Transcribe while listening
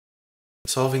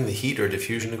Solving the heat or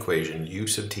diffusion equation, u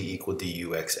sub t equal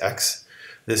duxx.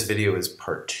 This video is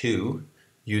part 2,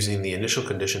 using the initial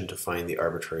condition to find the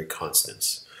arbitrary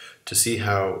constants. To see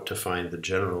how to find the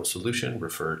general solution,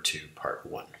 refer to part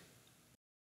 1.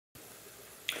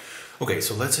 Okay,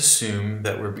 so let's assume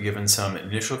that we're given some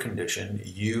initial condition,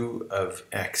 u of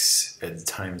x at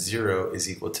time 0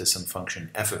 is equal to some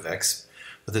function f of x,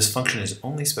 but this function is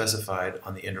only specified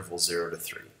on the interval 0 to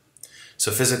 3.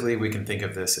 So physically, we can think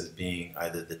of this as being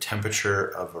either the temperature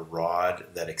of a rod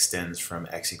that extends from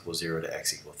x equals 0 to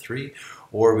x equals 3,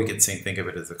 or we could think of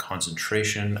it as the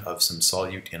concentration of some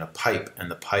solute in a pipe,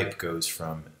 and the pipe goes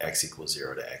from x equals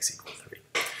 0 to x equals 3.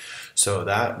 So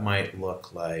that might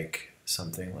look like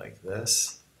something like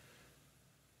this,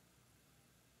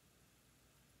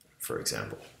 for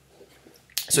example.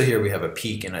 So here we have a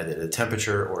peak in either the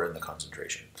temperature or in the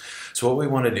concentration. So what we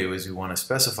want to do is we want to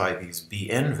specify these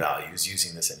Bn values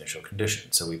using this initial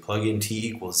condition. So we plug in t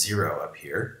equals 0 up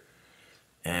here,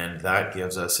 and that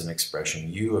gives us an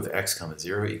expression u of x comma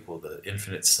 0 equal the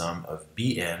infinite sum of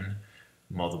Bn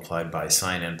multiplied by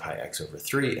sine n pi x over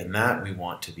 3, and that we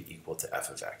want to be equal to f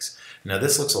of x. Now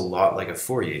this looks a lot like a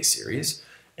Fourier series,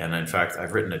 and in fact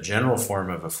I've written a general form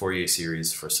of a Fourier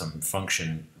series for some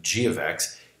function g of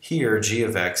x. Here, g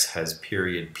of x has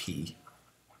period p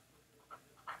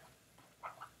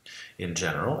in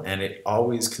general, and it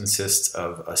always consists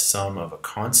of a sum of a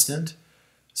constant,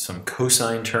 some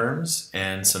cosine terms,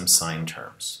 and some sine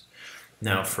terms.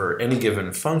 Now, for any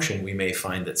given function, we may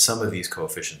find that some of these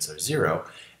coefficients are 0,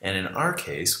 and in our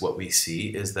case, what we see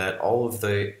is that all of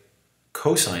the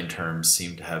cosine terms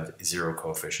seem to have 0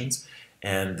 coefficients,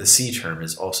 and the c term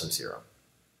is also 0.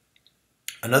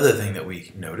 Another thing that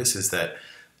we notice is that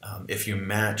if you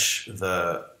match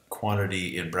the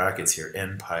quantity in brackets here,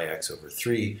 n pi x over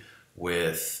 3,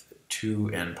 with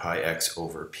 2n pi x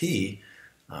over p,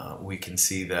 we can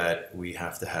see that we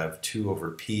have to have 2 over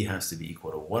p has to be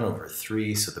equal to 1 over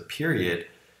 3, so the period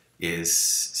is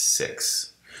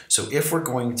 6. So if we're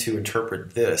going to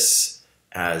interpret this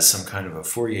as some kind of a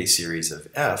Fourier series of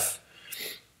f,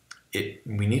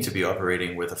 we need to be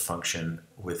operating with a function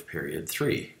with period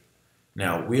 3.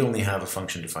 Now, we only have a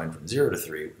function defined from 0 to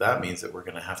 3. That means that we're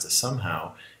going to have to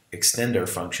somehow extend our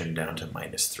function down to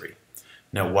minus 3.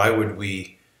 Now, why would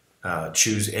we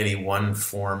choose any one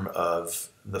form of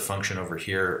the function over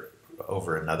here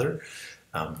over another?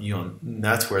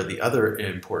 That's where the other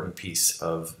important piece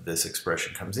of this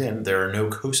expression comes in. There are no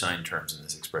cosine terms in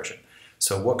this expression.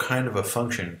 So what kind of a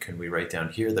function can we write down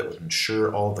here that would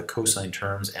ensure all the cosine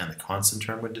terms and the constant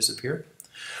term would disappear?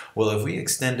 Well, if we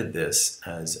extended this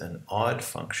as an odd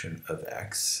function of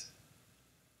x,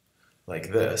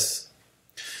 like this,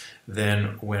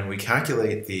 then when we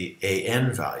calculate the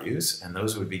an values, and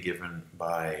those would be given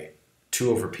by 2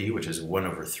 over p, which is 1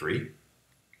 over 3,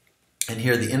 and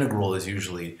here the integral is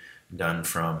usually done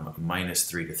from minus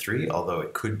 3 to 3, although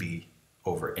it could be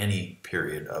over any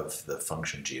period of the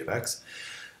function g of x.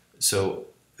 So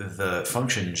the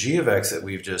function g of x that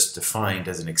we've just defined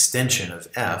as an extension of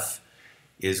f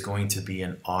is going to be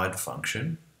an odd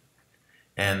function,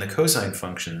 and the cosine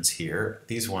functions here,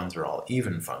 these ones are all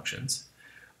even functions.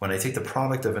 When I take the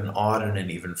product of an odd and an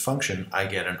even function, I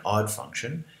get an odd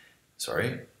function.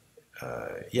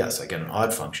 Yes, I get an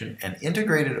odd function, and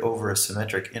integrated over a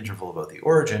symmetric interval about the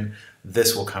origin,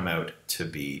 this will come out to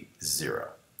be 0.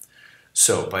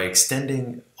 So by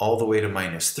extending all the way to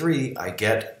minus 3, I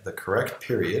get the correct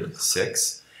period,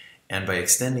 6, and by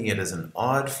extending it as an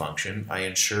odd function, I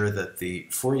ensure that the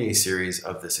Fourier series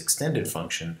of this extended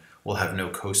function will have no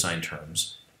cosine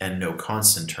terms and no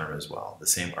constant term as well. The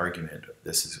same argument,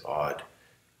 this is odd,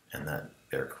 and that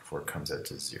therefore comes out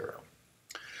to 0.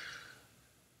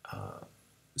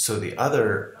 So the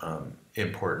other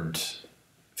important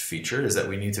feature is that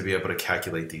we need to be able to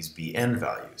calculate these Bn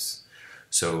values.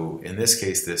 So in this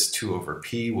case, this 2 over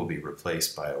p will be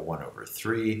replaced by a 1 over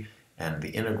 3, and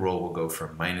the integral will go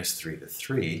from minus 3 to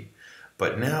 3.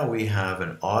 But now we have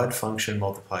an odd function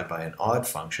multiplied by an odd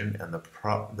function, and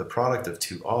the product of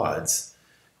two odds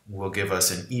will give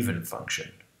us an even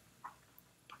function.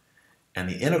 And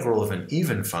the integral of an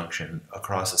even function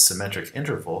across a symmetric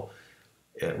interval,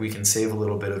 we can save a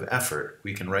little bit of effort.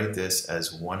 We can write this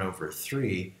as 1 over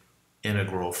 3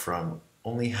 integral from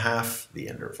only half the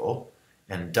interval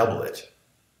and double it.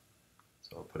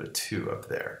 So I'll put a 2 up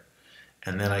there.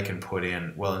 And then I can put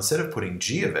in, well, instead of putting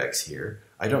g of x here,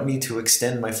 I don't need to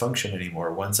extend my function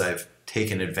anymore once I've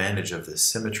taken advantage of the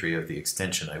symmetry of the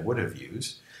extension I would have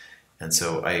used. And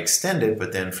so I extend it,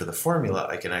 but then for the formula,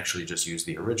 I can actually just use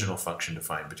the original function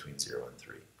defined between 0 and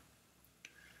 3.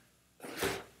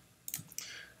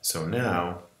 So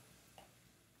now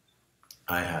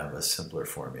I have a simpler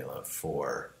formula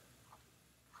for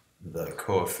the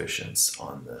coefficients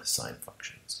on the sine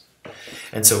functions.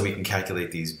 And so we can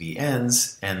calculate these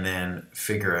bn's and then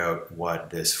figure out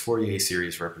what this Fourier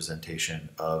series representation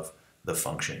of the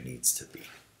function needs to be.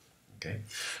 Okay,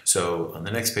 so on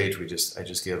the next page I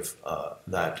just give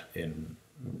that in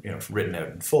written out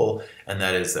in full, and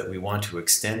that is that we want to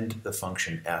extend the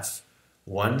function f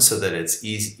one so that it's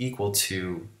equal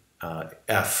to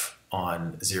f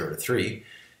on 0 to 3.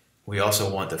 We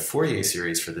also want the Fourier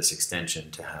series for this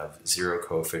extension to have 0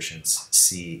 coefficients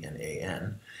c and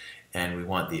an, and we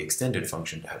want the extended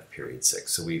function to have period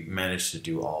 6. So we managed to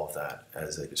do all of that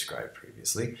as I described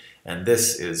previously, and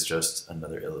this is just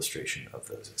another illustration of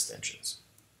those extensions.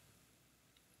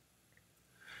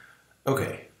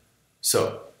 Okay,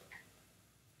 so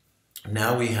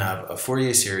now we have a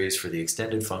Fourier series for the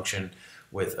extended function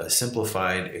with a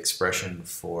simplified expression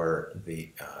for the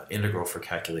integral for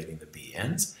calculating the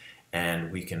bn's,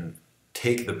 and we can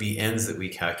take the bn's that we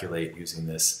calculate using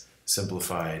this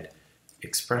simplified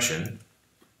expression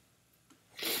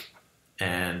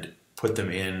and put them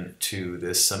into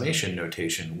this summation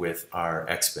notation with our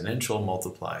exponential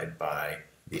multiplied by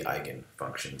the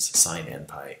eigenfunctions sine n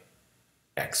pi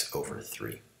x over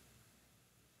 3.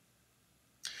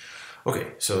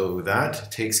 Okay, so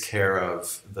that takes care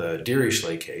of the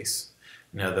Dirichlet case.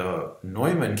 Now the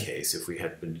Neumann case, if we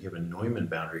had been given Neumann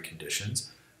boundary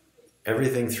conditions,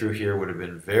 everything through here would have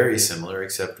been very similar,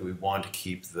 except we want to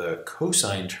keep the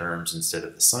cosine terms instead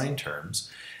of the sine terms.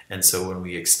 And so when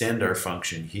we extend our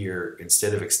function here,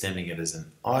 instead of extending it as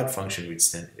an odd function, we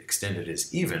extend it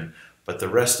as even, but the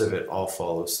rest of it all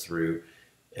follows through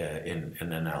in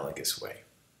an analogous way.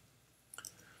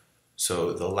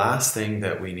 So the last thing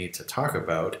that we need to talk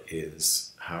about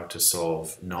is how to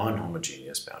solve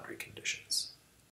non-homogeneous boundary conditions.